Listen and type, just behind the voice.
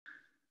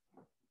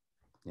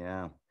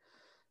Yeah.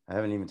 I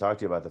haven't even talked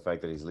to you about the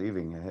fact that he's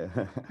leaving.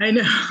 I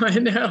know, I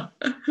know.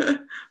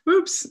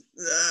 Oops.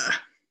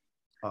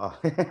 Oh.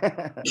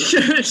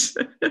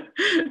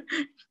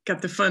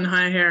 Got the fun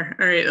high hair.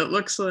 All right, it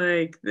looks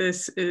like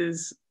this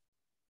is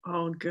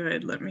all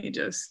good. Let me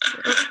just,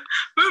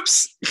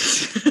 oops.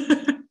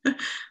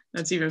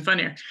 That's even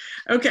funnier.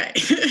 Okay,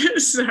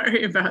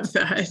 sorry about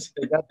that.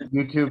 They got the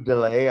YouTube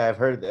delay. I've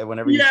heard that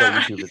whenever you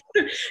start Yeah, YouTube,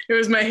 it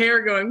was my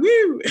hair going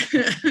woo.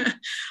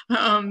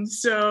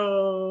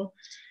 So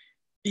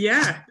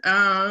yeah,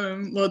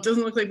 well, it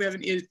doesn't look like we have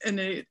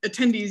any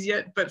attendees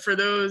yet, but for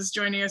those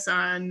joining us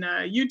on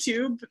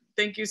YouTube,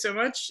 thank you so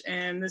much.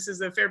 And this is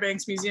the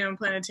Fairbanks Museum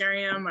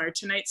Planetarium, our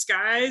Tonight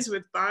Skies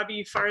with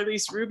Bobby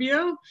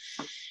Farlice-Rubio.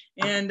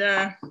 And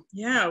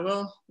yeah,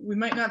 well, we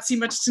might not see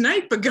much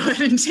tonight, but go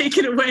ahead and take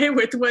it away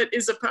with what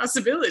is a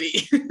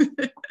possibility.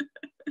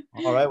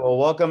 All right. Well,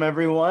 welcome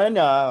everyone.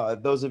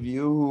 Those of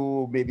you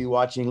who may be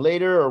watching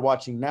later or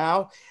watching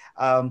now.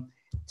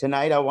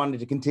 Tonight, I wanted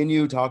to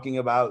continue talking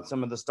about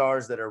some of the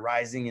stars that are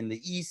rising in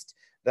the east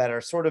that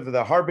are sort of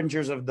the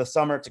harbingers of the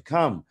summer to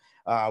come.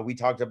 We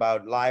talked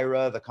about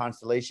Lyra, the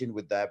constellation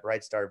with that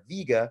bright star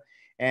Vega,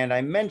 and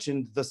I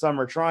mentioned the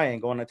summer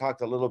triangle, and I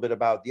talked a little bit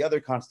about the other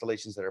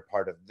constellations that are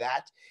part of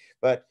that.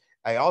 But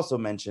I also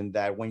mentioned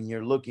that when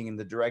you're looking in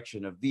the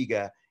direction of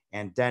Vega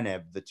and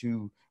Deneb, the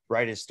two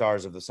brightest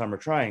stars of the summer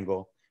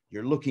triangle,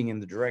 you're looking in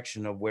the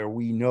direction of where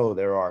we know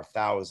there are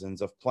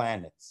thousands of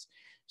planets.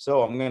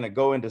 So I'm going to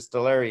go into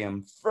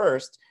Stellarium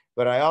first,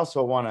 but I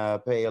also want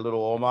to pay a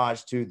little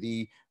homage to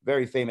the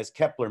very famous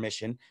Kepler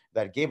mission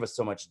that gave us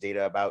so much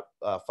data about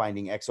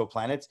finding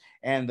exoplanets,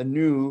 and the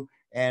new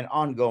and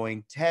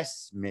ongoing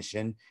TESS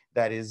mission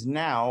that is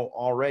now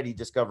already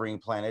discovering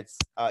planets,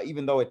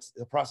 even though it's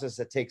a process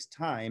that takes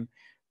time.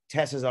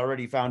 TESS has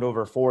already found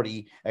over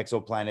 40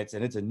 exoplanets,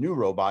 and it's a new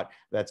robot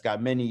that's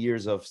got many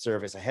years of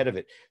service ahead of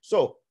it.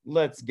 So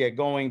let's get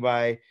going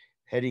by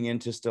heading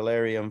into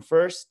Stellarium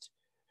first.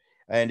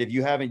 And if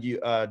you haven't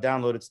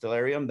downloaded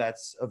Stellarium,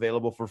 that's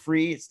available for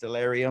free. It's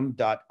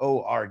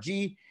stellarium.org.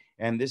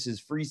 And this is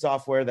free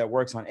software that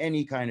works on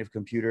any kind of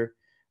computer,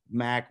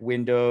 Mac,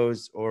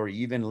 Windows, or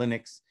even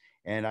Linux.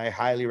 And I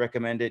highly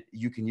recommend it.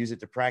 You can use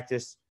it to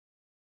practice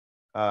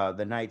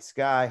the night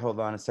sky. Hold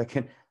on a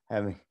second.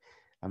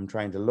 I'm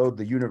trying to load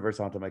the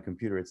universe onto my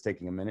computer. It's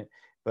taking a minute,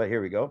 but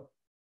here we go.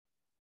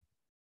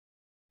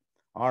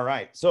 All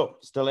right. So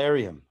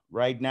Stellarium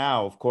right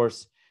now, of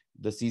course,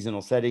 the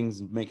seasonal settings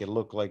make it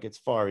look like it's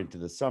far into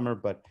the summer,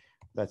 but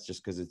that's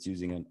just because it's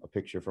using a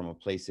picture from a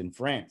place in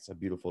France, a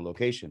beautiful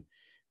location.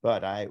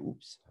 But I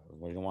don't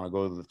want to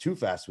go too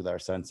fast with our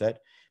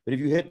sunset. But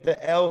if you hit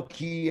the L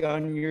key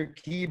on your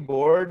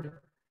keyboard,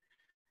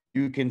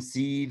 you can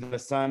see the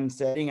sun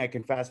setting. I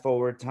can fast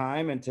forward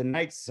time, and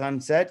tonight's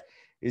sunset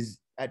is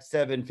at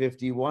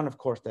 7:51. Of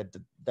course,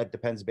 that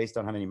depends based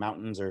on how many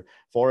mountains or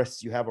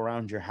forests you have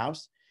around your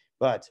house.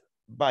 But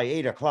by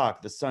 8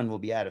 o'clock, the sun will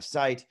be out of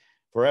sight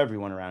for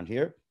everyone around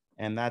here,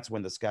 and that's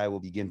when the sky will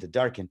begin to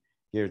darken.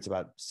 Here it's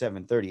about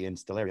 7:30 in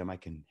Stellarium. I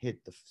can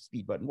hit the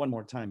speed button one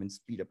more time and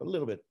speed up a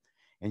little bit.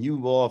 And you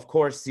will, of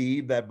course,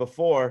 see that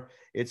before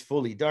it's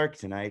fully dark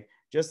tonight,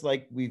 just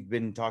like we've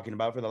been talking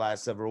about for the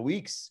last several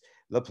weeks,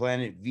 the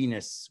planet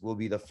Venus will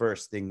be the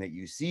first thing that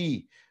you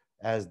see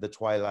as the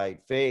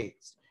twilight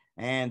fades.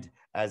 And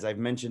as I've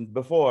mentioned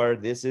before,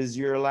 this is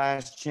your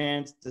last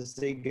chance to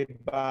say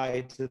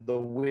goodbye to the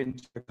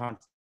winter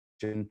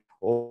constellation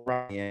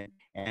Orion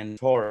and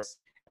Taurus.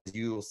 As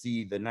you will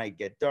see the night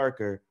get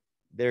darker,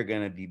 they're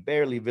going to be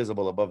barely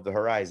visible above the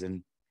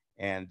horizon,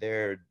 and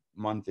their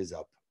month is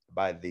up.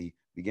 By the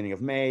beginning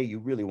of May, you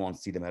really won't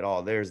see them at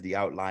all. There's the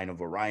outline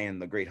of Orion,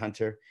 the great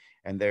hunter,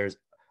 and there's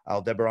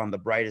Aldebaran, the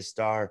brightest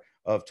star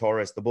of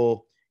Taurus, the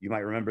bull. You might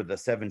remember the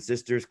Seven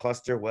Sisters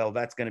cluster. Well,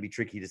 that's going to be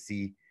tricky to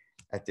see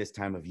at this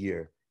time of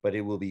year, but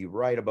it will be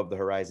right above the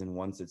horizon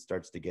once it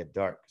starts to get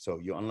dark. So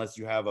unless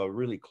you have a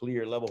really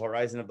clear level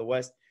horizon of the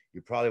west,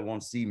 you probably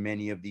won't see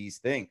many of these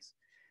things.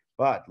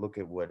 But look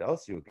at what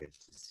else you'll get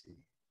to see.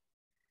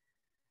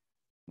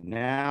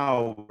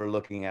 Now we're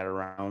looking at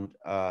around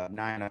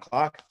 9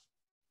 o'clock.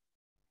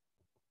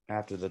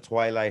 After the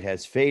twilight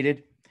has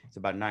faded, it's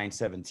about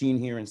 9:17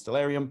 here in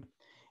Stellarium,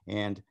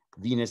 and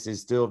Venus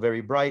is still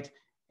very bright.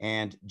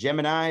 And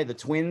Gemini, the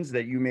twins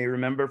that you may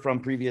remember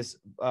from previous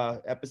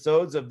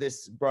episodes of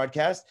this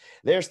broadcast,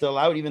 they're still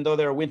out, even though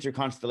they're a winter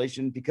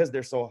constellation. Because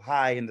they're so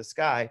high in the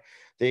sky,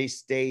 they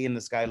stay in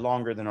the sky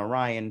longer than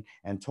Orion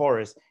and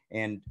Taurus.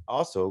 And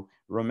also,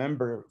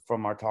 remember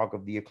from our talk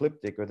of the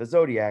ecliptic or the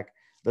zodiac,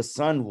 the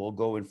sun will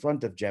go in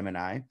front of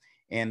Gemini,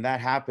 and that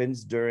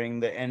happens during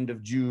the end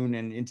of June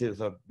and into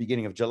the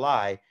beginning of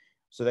July.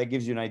 So that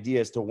gives you an idea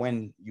as to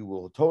when you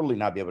will totally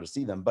not be able to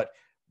see them. But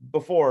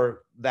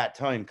before that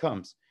time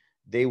comes,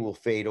 they will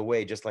fade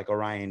away, just like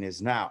Orion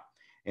is now.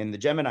 And the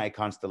Gemini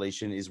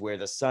constellation is where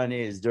the sun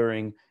is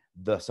during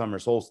the summer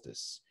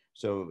solstice.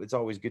 So it's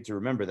always good to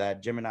remember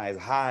that Gemini is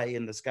high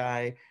in the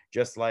sky,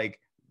 just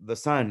like the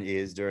sun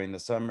is during the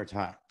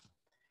summertime.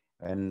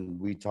 And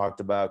we talked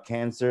about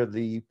Cancer,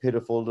 the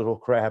pitiful little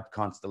crab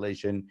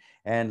constellation,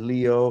 and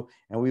Leo.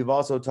 And we've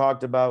also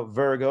talked about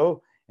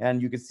Virgo.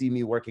 And you can see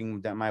me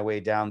working my way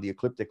down the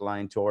ecliptic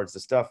line towards the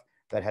stuff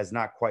that has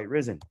not quite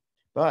risen.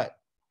 But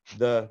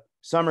the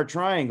summer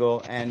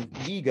triangle and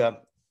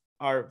Vega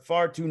are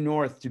far too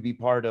north to be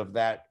part of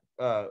that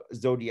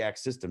zodiac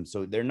system.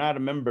 So they're not a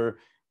member,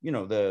 you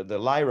know, the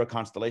Lyra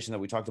constellation that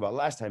we talked about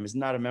last time is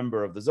not a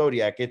member of the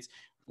zodiac. It's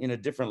in a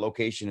different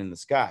location in the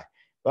sky.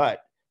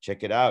 But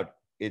check it out.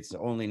 It's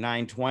only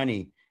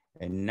 9:20.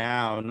 And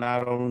now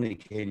not only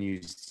can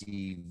you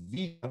see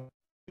Vega,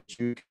 but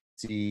you can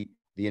see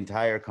the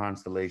entire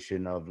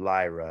constellation of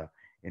Lyra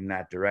in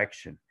that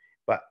direction.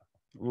 But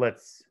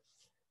let's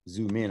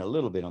zoom in a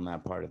little bit on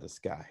that part of the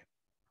sky.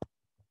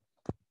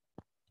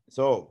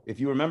 So if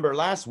you remember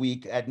last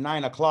week at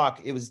 9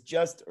 o'clock, it was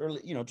just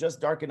early, you know, just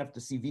dark enough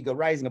to see Vega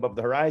rising above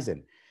the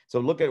horizon. So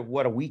look at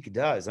what a week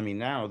does. I mean,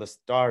 now the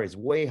star is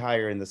way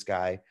higher in the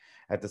sky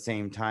at the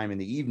same time in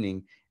the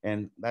evening.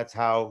 And that's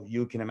how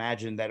you can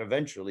imagine that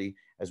eventually,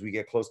 as we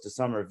get close to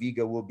summer,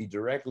 Vega will be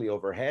directly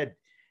overhead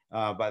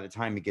by the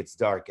time it gets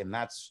dark. And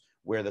that's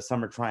where the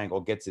summer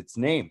triangle gets its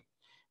name.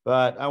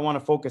 But I want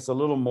to focus a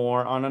little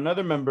more on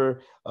another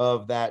member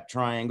of that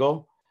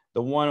triangle,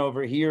 the one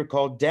over here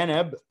called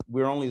Deneb.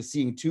 We're only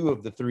seeing two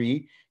of the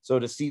three. So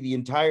to see the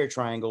entire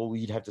triangle,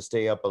 we'd have to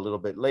stay up a little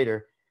bit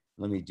later.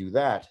 Let me do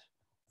that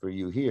for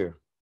you here.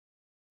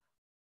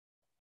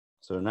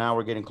 So now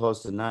we're getting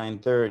close to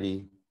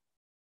 9:30.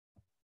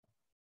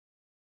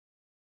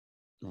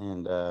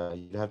 And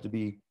you'd have to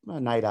be a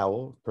night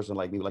owl. A person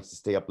like me who likes to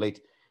stay up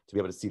late to be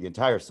able to see the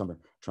entire summer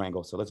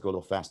triangle. So let's go a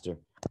little faster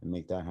and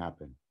make that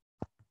happen.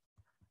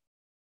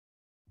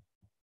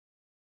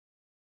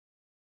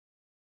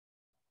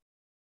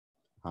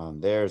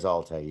 There's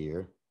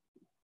Altair.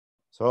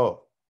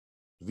 So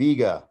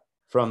Vega,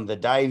 from the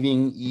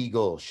diving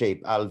eagle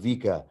shape,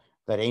 Alvika,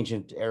 that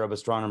ancient Arab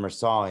astronomers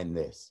saw in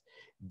this.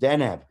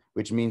 Deneb,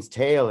 which means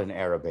tail in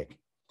Arabic.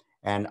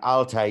 And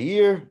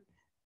Altair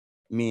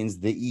means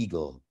the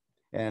eagle.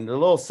 And a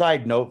little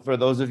side note for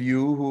those of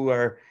you who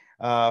are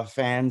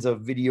fans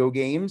of video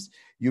games,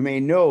 you may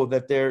know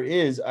that there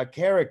is a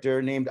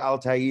character named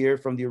Altair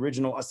from the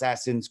original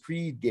Assassin's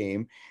Creed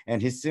game,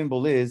 and his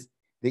symbol is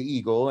the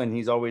eagle, and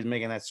he's always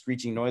making that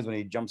screeching noise when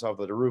he jumps off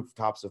of the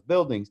rooftops of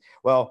buildings.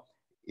 Well,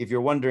 if you're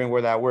wondering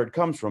where that word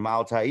comes from,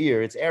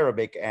 Altair, it's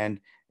Arabic,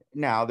 and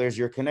now there's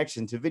your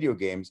connection to video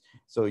games.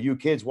 So you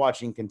kids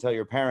watching can tell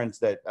your parents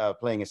that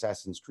playing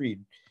Assassin's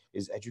Creed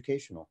is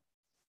educational.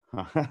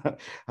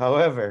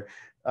 However,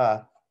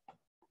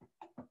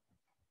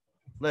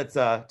 let's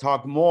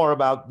talk more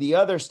about the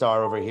other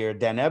star over here,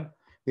 Deneb,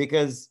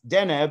 because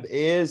Deneb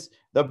is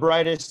the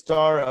brightest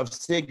star of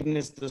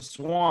Cygnus the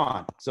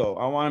Swan. So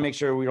I want to make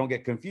sure we don't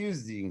get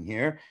confusing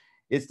here.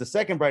 It's the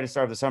second brightest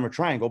star of the summer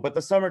triangle, but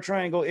the summer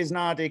triangle is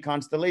not a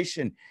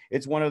constellation.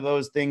 It's one of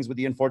those things with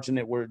the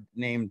unfortunate word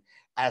named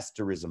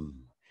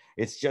asterism.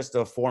 It's just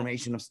a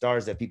formation of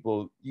stars that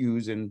people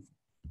use in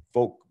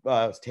folk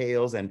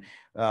tales and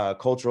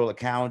cultural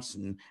accounts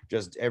and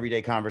just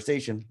everyday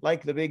conversation,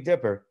 like the Big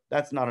Dipper.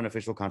 That's not an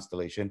official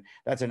constellation.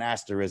 That's an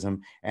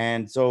asterism.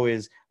 And so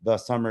is the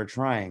summer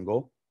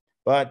triangle.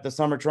 But the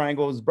summer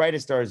triangle's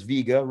brightest star is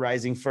Vega,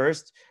 rising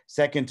first.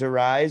 Second to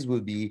rise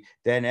would be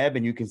Deneb,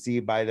 and you can see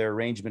by their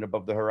arrangement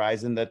above the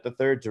horizon that the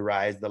third to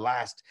rise, the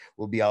last,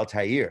 will be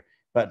Altair.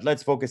 But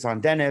let's focus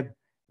on Deneb,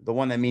 the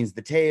one that means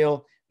the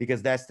tail,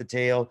 because that's the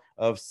tail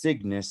of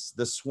Cygnus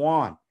the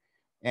Swan.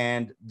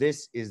 And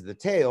this is the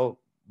tail,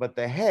 but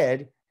the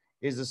head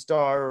is a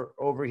star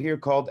over here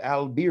called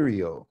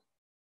Alberio.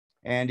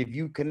 And if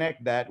you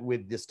connect that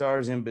with the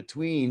stars in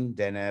between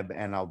Deneb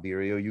and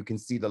Alberio, you can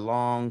see the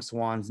long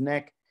swan's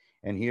neck.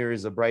 And here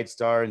is a bright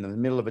star in the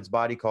middle of its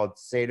body called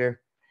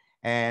Satyr.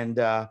 And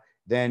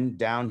then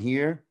down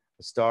here,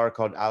 a star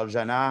called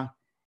Al-Jannah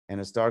and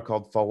a star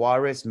called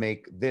Fawaris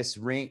make this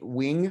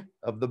wing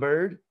of the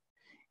bird.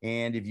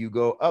 And if you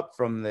go up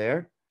from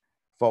there,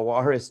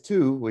 Fawaris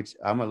 2, which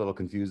I'm a little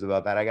confused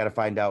about that. I got to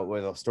find out what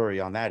the story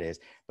on that is.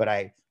 But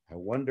I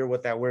wonder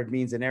what that word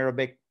means in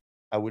Arabic.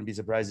 I wouldn't be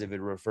surprised if it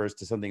refers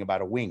to something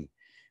about a wing.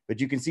 But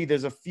you can see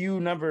there's a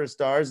few number of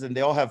stars, and they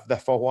all have the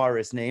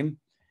Fawaris name.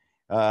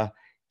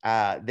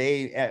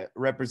 They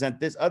represent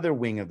this other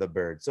wing of the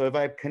bird. So if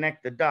I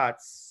connect the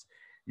dots,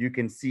 you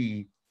can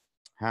see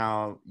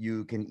how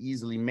you can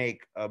easily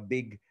make a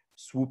big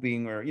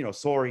swooping or, you know,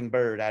 soaring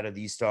bird out of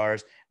these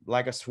stars,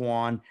 like a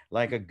swan,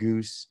 like a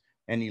goose,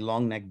 any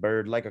long-necked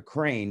bird, like a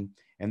crane.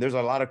 And there's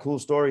a lot of cool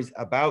stories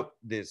about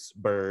this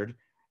bird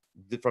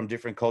from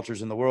different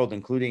cultures in the world,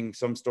 including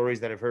some stories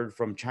that I've heard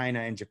from China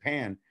and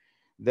Japan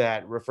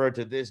that refer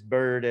to this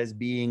bird as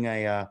being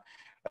a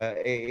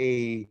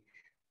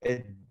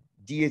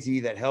deity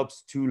that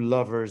helps two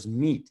lovers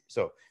meet.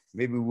 So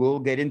maybe we'll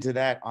get into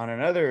that on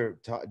another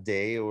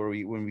day, or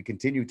when we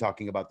continue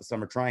talking about the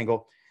summer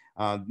triangle.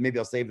 Maybe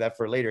I'll save that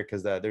for later,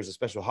 because there's a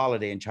special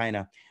holiday in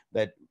China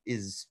that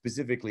is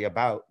specifically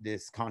about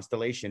this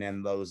constellation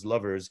and those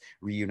lovers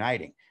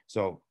reuniting.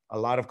 So a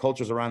lot of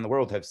cultures around the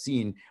world have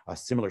seen a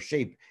similar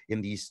shape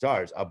in these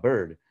stars, a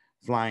bird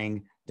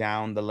flying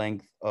down the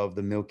length of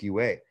the Milky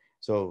Way.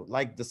 So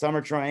like the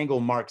summer triangle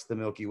marks the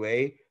Milky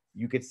Way,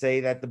 you could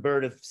say that the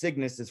bird of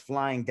Cygnus is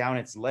flying down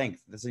its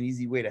length. That's an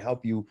easy way to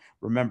help you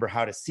remember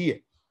how to see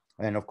it.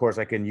 And of course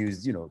I can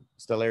use,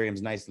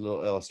 Stellarium's nice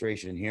little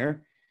illustration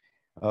here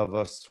of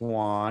a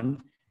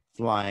swan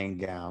flying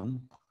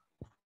down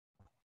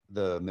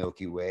the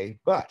Milky Way.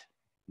 But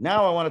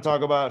now I want to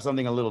talk about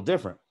something a little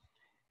different.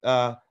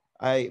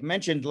 I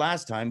mentioned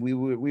last time we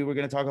were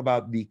going to talk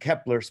about the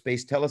Kepler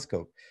Space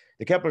Telescope.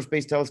 The Kepler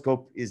Space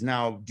Telescope is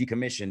now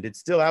decommissioned. It's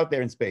still out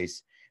there in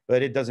space,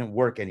 but it doesn't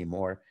work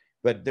anymore.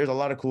 But there's a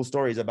lot of cool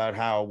stories about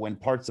how when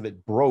parts of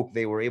it broke,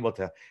 they were able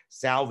to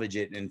salvage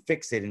it and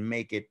fix it and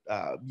make it,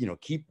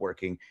 keep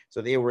working.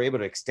 So they were able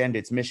to extend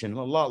its mission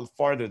a lot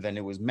farther than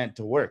it was meant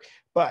to work.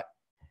 But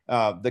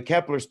the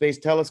Kepler Space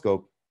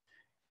Telescope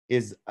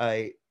is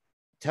a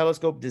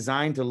telescope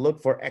designed to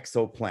look for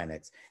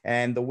exoplanets.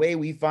 And the way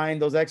we find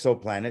those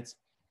exoplanets,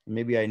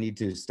 maybe I need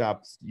to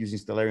stop using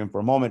Stellarium for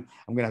a moment.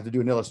 I'm going to have to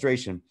do an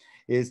illustration,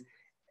 is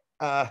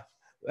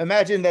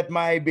imagine that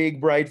my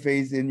big bright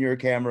face in your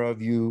camera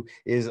view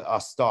is a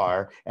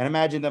star, and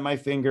imagine that my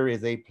finger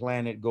is a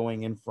planet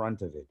going in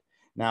front of it.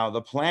 Now,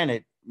 the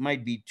planet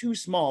might be too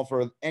small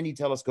for any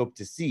telescope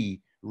to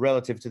see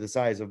relative to the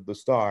size of the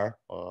star.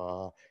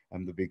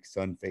 I'm the big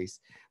sun face.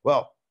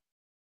 Well,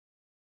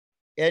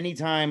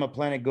 anytime a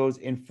planet goes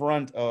in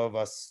front of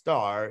a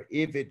star,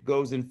 if it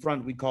goes in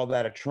front, we call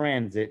that a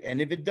transit. And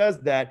if it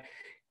does that,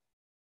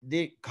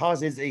 it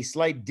causes a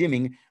slight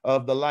dimming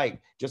of the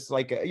light. Just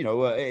like,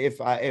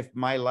 if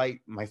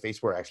my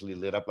face were actually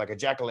lit up like a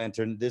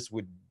jack-o'-lantern, this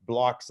would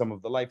block some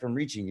of the light from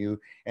reaching you.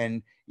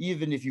 And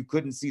even if you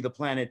couldn't see the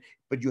planet,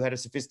 but you had a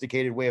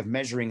sophisticated way of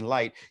measuring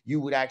light,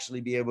 you would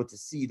actually be able to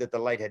see that the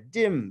light had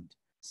dimmed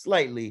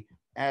slightly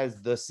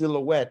as the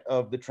silhouette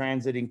of the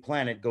transiting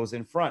planet goes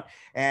in front.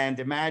 And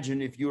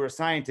imagine if you're a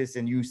scientist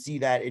and you see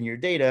that in your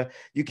data,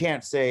 you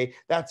can't say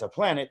that's a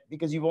planet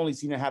because you've only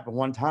seen it happen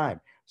one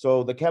time.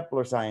 So the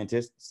Kepler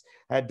scientists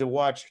had to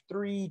watch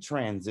 3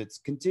 transits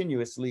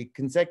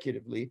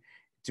consecutively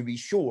to be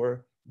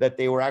sure that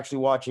they were actually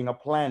watching a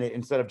planet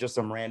instead of just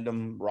some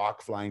random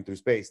rock flying through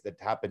space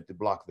that happened to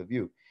block the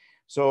view.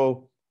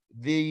 So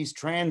these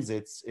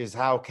transits is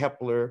how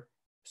Kepler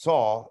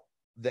saw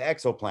the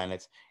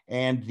exoplanets,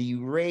 and the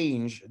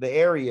range, the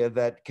area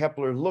that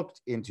Kepler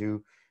looked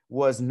into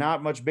was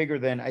not much bigger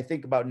than, I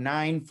think, about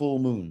 9 full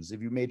moons,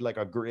 if you made like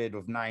a grid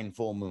of 9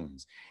 full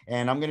moons.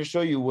 And I'm going to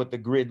show you what the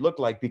grid looked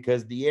like,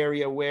 because the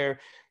area where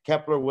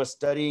Kepler was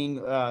studying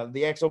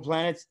the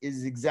exoplanets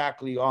is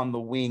exactly on the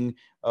wing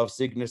of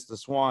Cygnus the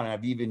Swan.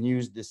 I've even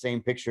used the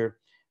same picture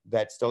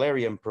that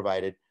Stellarium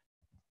provided.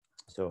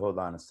 So hold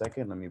on a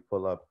second. Let me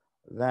pull up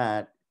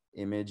that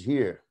image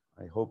here.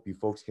 I hope you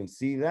folks can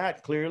see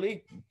that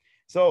clearly.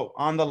 So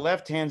on the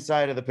left-hand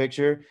side of the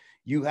picture,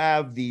 you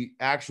have the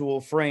actual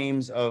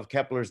frames of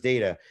Kepler's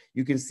data.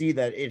 You can see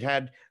that it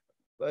had,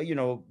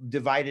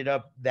 divided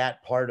up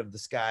that part of the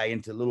sky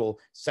into little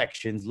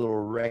sections, little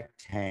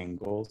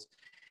rectangles.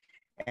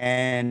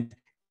 And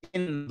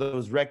in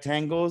those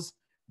rectangles,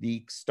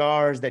 the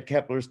stars that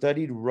Kepler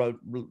studied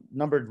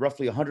numbered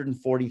roughly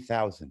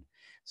 140,000.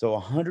 So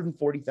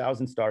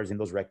 140,000 stars in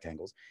those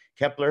rectangles.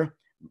 Kepler,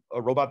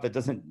 a robot that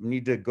doesn't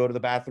need to go to the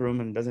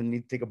bathroom and doesn't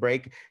need to take a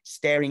break,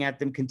 staring at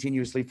them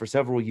continuously for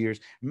several years,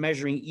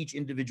 measuring each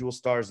individual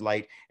star's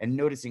light and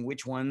noticing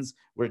which ones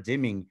were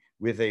dimming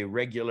with a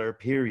regular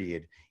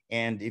period.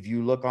 And if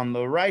you look on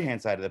the right-hand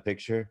side of the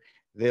picture,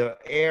 the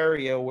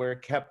area where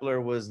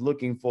Kepler was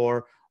looking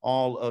for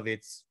all of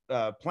its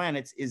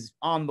planets is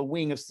on the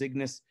wing of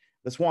Cygnus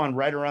the Swan,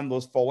 right around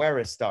those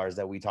Polaris stars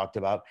that we talked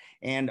about,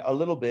 and a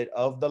little bit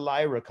of the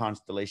Lyra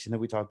constellation that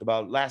we talked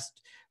about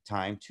last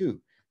time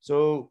too.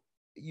 So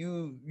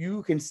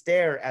you can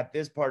stare at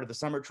this part of the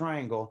summer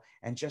triangle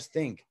and just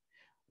think,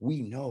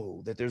 we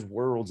know that there's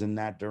worlds in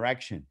that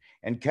direction.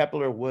 And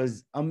Kepler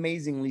was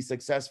amazingly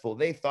successful.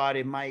 They thought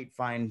it might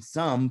find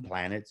some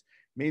planets.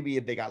 Maybe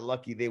if they got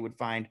lucky, they would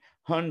find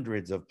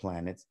hundreds of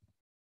planets.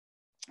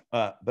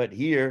 But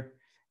here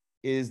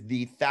is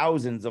the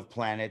thousands of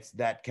planets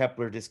that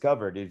Kepler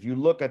discovered. If you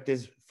look at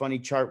this funny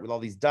chart with all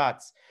these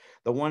dots,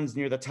 the ones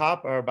near the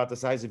top are about the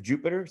size of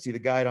Jupiter. See the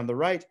guide on the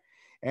right?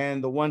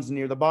 And the ones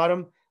near the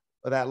bottom,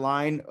 that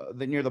line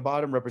near the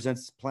bottom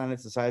represents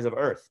planets the size of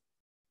Earth.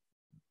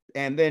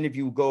 And then if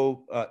you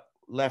go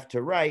left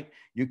to right,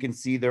 you can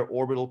see their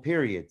orbital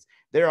periods.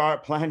 There are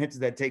planets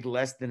that take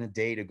less than a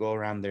day to go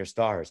around their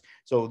stars.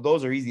 So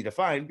those are easy to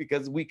find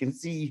because we can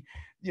see,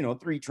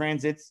 3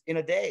 transits in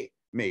a day,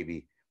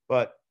 maybe.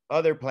 But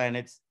other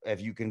planets,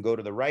 if you can go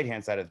to the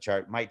right-hand side of the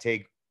chart, might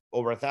take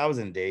over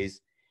 1,000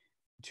 days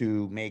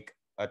to make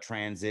a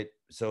transit.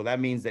 So that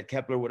means that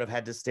Kepler would have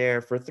had to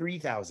stare for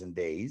 3,000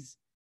 days,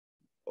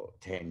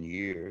 10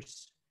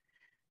 years,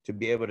 to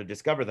be able to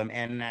discover them.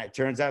 And it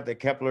turns out that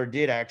Kepler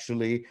did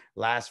actually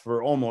last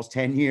for almost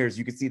 10 years.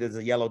 You can see there's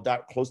a yellow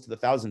dot close to the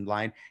 1,000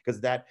 line,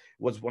 because that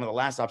was one of the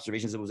last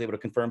observations that was able to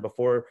confirm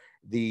before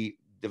the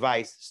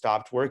device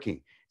stopped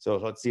working. So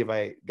let's see if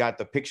I got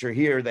the picture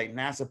here that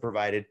NASA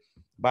provided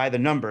by the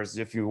numbers,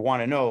 if you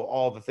want to know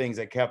all the things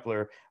that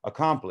Kepler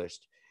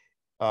accomplished.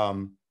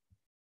 Let's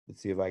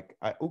see if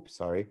oops,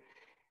 sorry.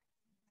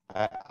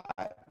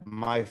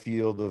 My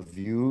field of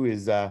view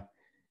is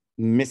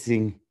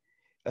missing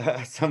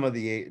some of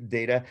the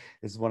data.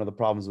 This is one of the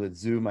problems with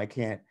Zoom. I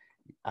can't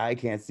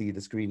see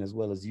the screen as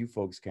well as you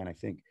folks can, I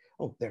think.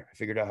 Oh, there, I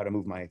figured out how to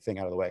move my thing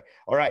out of the way.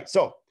 All right,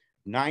 so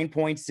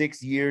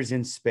 9.6 years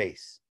in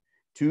space,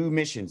 2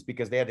 missions,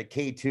 because they had the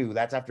K2.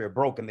 That's after it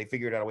broke and they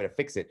figured out a way to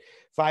fix it.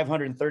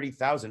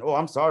 530,000. Oh,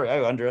 I'm sorry,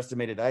 I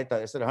underestimated. I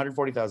thought I said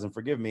 140,000,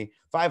 forgive me.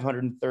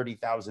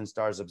 530,000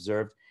 stars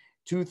observed,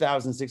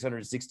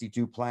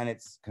 2,662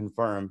 planets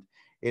confirmed.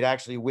 It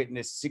actually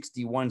witnessed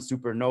 61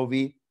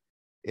 supernovae.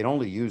 It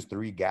only used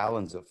 3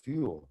 gallons of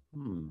fuel.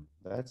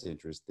 That's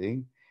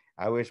interesting.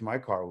 I wish my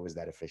car was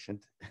that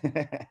efficient.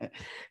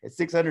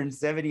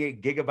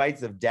 678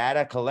 gigabytes of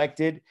data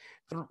collected,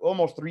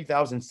 almost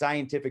 3,000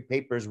 scientific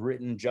papers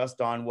written just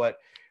on what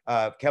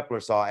Kepler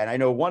saw. And I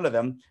know one of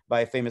them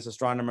by famous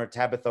astronomer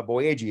Tabitha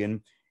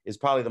Boyajian is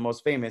probably the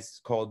most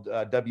famous, called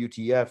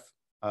WTF.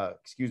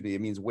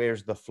 It means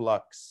where's the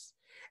flux?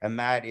 And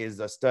that is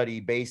a study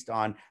based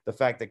on the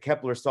fact that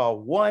Kepler saw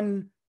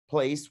one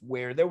place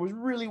where there was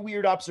really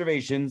weird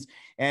observations,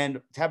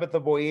 and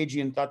Tabitha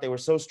Boyajian thought they were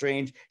so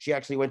strange, she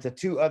actually went to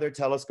 2 other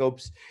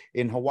telescopes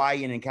in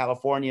Hawaii and in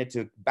California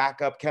to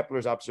back up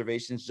Kepler's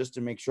observations just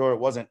to make sure it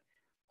wasn't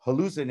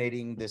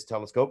hallucinating, this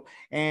telescope.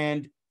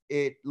 And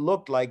it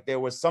looked like there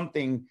was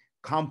something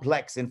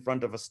complex in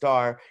front of a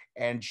star,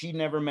 and she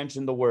never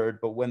mentioned the word,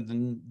 but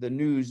when the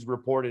news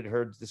reported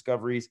her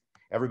discoveries,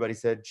 everybody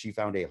said she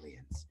found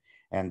aliens.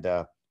 And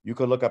you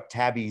could look up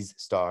Tabby's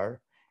star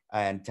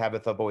and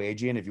Tabitha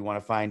Boyajian if you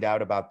want to find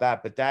out about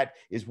that. But that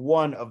is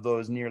one of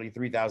those nearly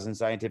 3,000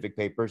 scientific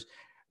papers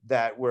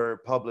that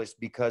were published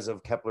because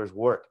of Kepler's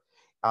work.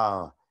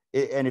 And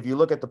if you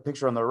look at the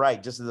picture on the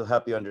right, just to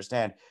help you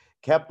understand,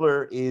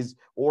 Kepler is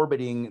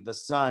orbiting the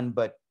sun,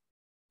 but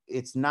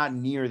it's not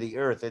near the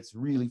Earth. It's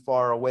really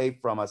far away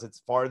from us. It's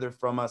farther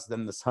from us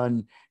than the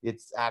sun.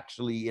 It's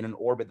actually in an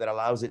orbit that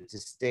allows it to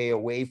stay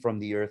away from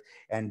the Earth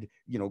and,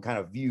 kind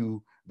of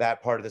view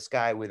that part of the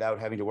sky without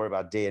having to worry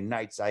about day and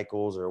night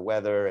cycles or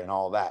weather and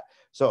all that.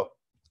 So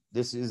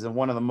this is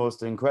one of the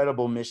most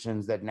incredible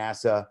missions that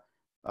NASA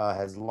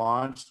has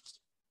launched.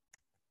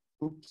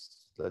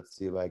 Oops, let's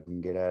see if I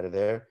can get out of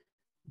there,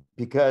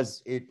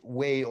 because it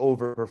way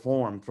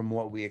overperformed from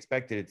what we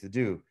expected it to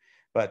do.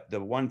 But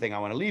the one thing I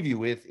want to leave you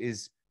with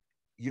is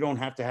you don't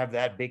have to have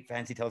that big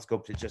fancy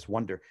telescope to just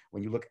wonder.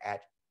 When you look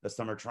at the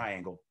summer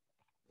triangle,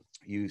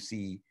 you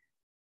see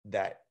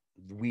that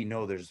we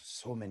know there's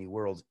so many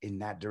worlds in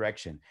that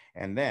direction.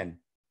 And then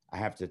I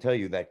have to tell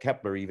you that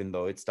Kepler, even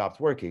though it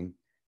stopped working,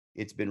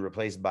 it's been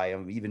replaced by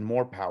an even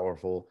more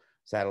powerful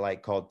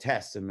satellite called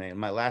TESS. And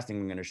my last thing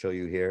I'm going to show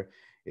you here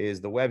is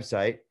the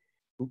website.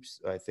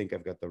 Oops, I think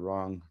I've got the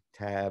wrong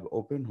tab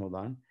open. Hold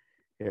on.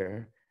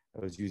 Here,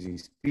 I was using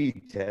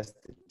speed test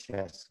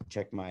to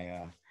check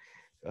my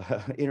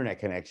internet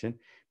connection.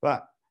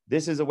 But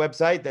this is a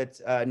website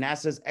that's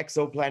NASA's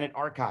Exoplanet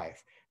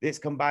Archive. This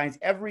combines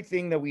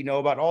everything that we know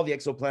about all the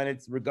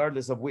exoplanets,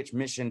 regardless of which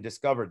mission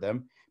discovered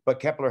them. But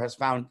Kepler has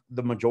found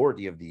the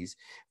majority of these,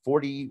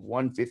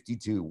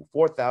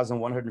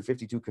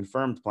 4,152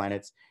 confirmed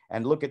planets.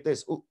 And look at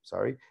this. Oh,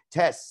 sorry.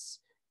 TESS,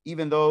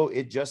 even though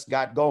it just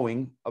got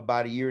going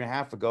about 1.5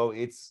 years ago,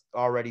 it's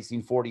already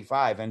seen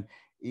 45. And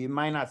it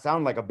might not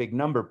sound like a big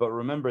number, but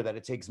remember that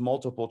it takes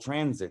multiple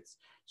transits.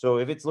 So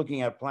if it's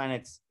looking at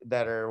planets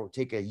that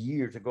take 1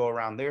 year to go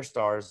around their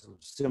stars,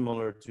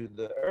 similar to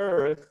the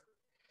Earth,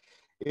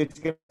 it's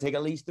going to take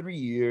at least 3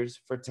 years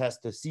for TESS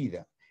to see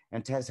them.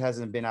 And TESS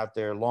hasn't been out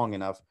there long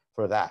enough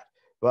for that.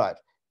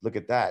 But look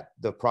at that.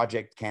 The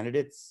project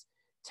candidates,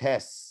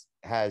 TESS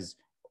has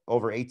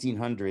over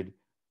 1,800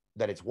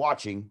 that it's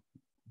watching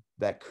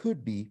that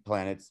could be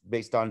planets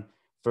based on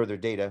further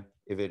data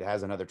if it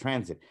has another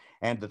transit.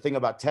 And the thing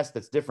about TESS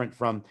that's different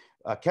from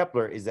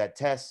Kepler is that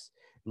TESS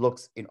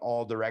looks in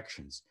all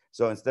directions.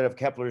 So instead of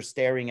Kepler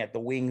staring at the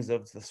wings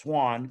of the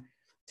swan,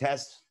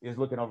 TESS is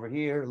looking over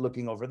here,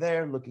 looking over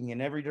there, looking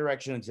in every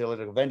direction until it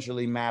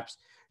eventually maps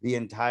the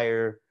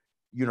entire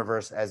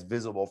universe as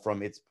visible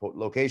from its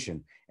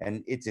location.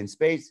 And it's in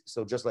space.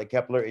 So just like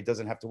Kepler, it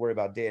doesn't have to worry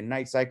about day and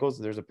night cycles.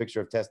 There's a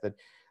picture of TESS that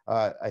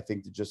I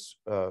think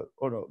oh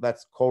no,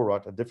 that's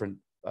Korot, a different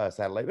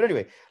satellite. But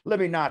anyway, let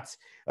me not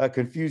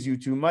confuse you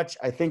too much.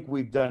 I think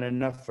we've done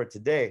enough for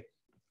today.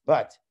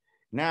 But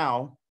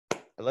now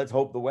let's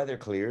hope the weather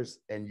clears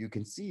and you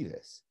can see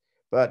this.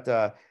 But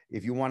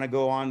if you want to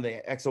go on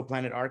the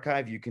Exoplanet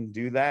Archive, you can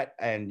do that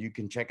and you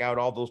can check out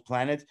all those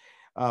planets.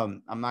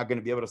 I'm not going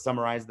to be able to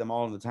summarize them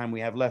all in the time we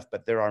have left,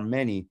 but there are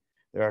many,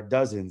 there are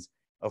dozens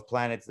of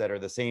planets that are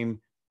the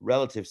same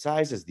relative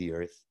size as the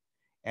Earth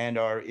and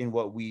are in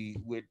what we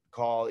would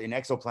call in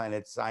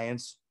exoplanet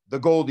science, the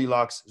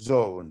Goldilocks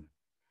zone.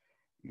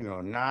 You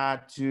know,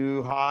 not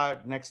too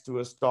hot next to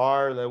a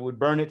star that would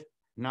burn it,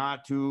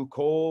 not too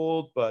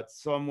cold, but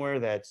somewhere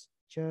that's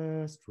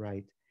just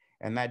right.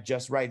 And that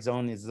just right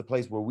zone is the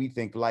place where we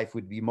think life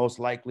would be most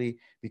likely,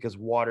 because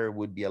water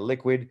would be a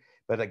liquid.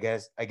 But I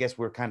guess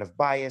we're kind of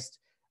biased,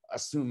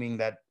 assuming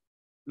that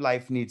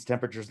life needs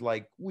temperatures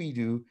like we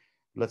do.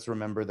 Let's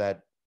remember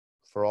that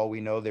for all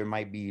we know, there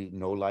might be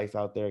no life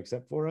out there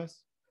except for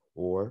us,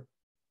 or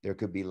there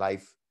could be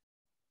life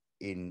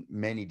in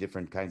many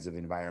different kinds of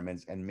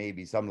environments, and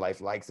maybe some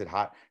life likes it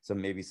hot,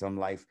 maybe some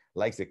life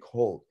likes it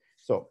cold.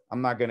 So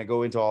I'm not going to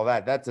go into all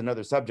that. That's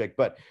another subject,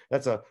 but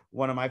that's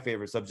one of my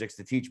favorite subjects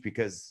to teach,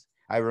 because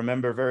I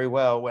remember very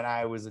well when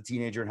I was a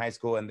teenager in high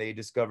school and they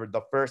discovered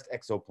the first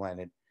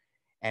exoplanet,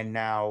 and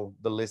now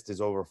the list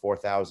is over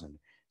 4,000.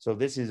 So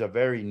this is a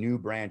very new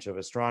branch of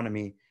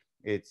astronomy.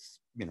 It's,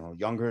 you know,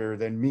 younger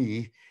than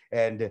me,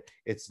 and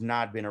it's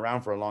not been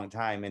around for a long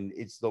time, and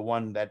it's the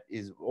one that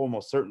is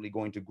almost certainly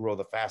going to grow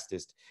the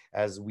fastest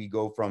as we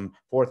go from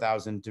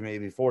 4,000 to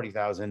maybe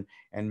 40,000,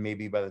 and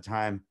maybe by the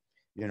time,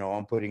 you know,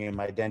 I'm putting in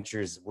my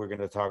dentures, we're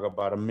going to talk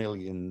about 1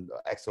 million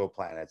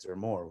exoplanets or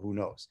more, who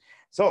knows.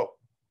 So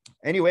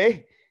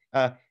anyway,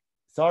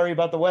 sorry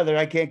about the weather.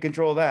 I can't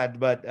control that,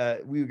 but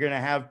we're going to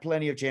have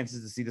plenty of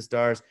chances to see the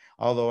stars,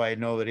 although I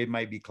know that it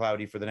might be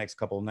cloudy for the next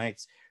couple of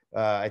nights.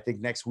 I think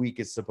next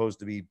week is supposed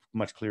to be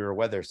much clearer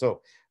weather.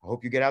 So I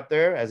hope you get out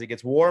there as it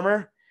gets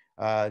warmer.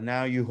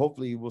 Now you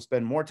hopefully will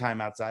spend more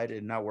time outside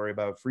and not worry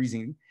about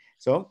freezing.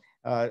 So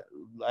I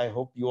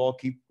hope you all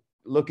keep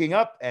looking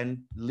up. And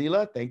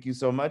Leela, thank you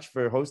so much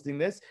for hosting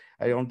this.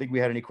 I don't think we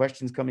had any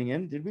questions coming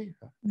in, did we?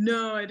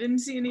 No, I didn't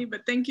see any,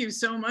 but thank you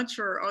so much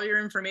for all your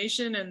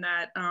information and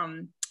that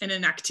and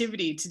an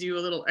activity to do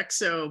a little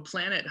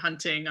exoplanet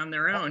hunting on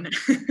their own.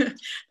 I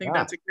think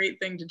that's a great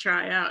thing to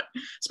try out,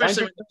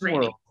 especially when it's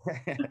raining.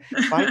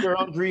 Find your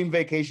own dream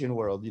vacation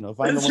world, you know.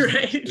 Find that's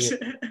right.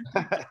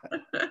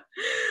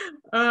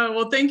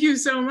 Well, thank you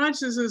so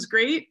much. This was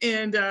great.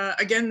 And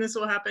again, this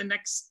will happen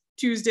next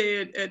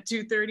Tuesday at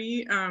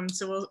 2:30.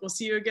 So we'll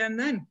see you again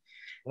then.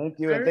 Thank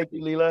you. And thank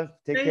you, Leela.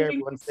 Take care,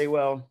 everyone. Stay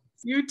well.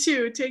 You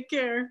too. Take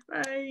care.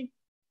 Bye.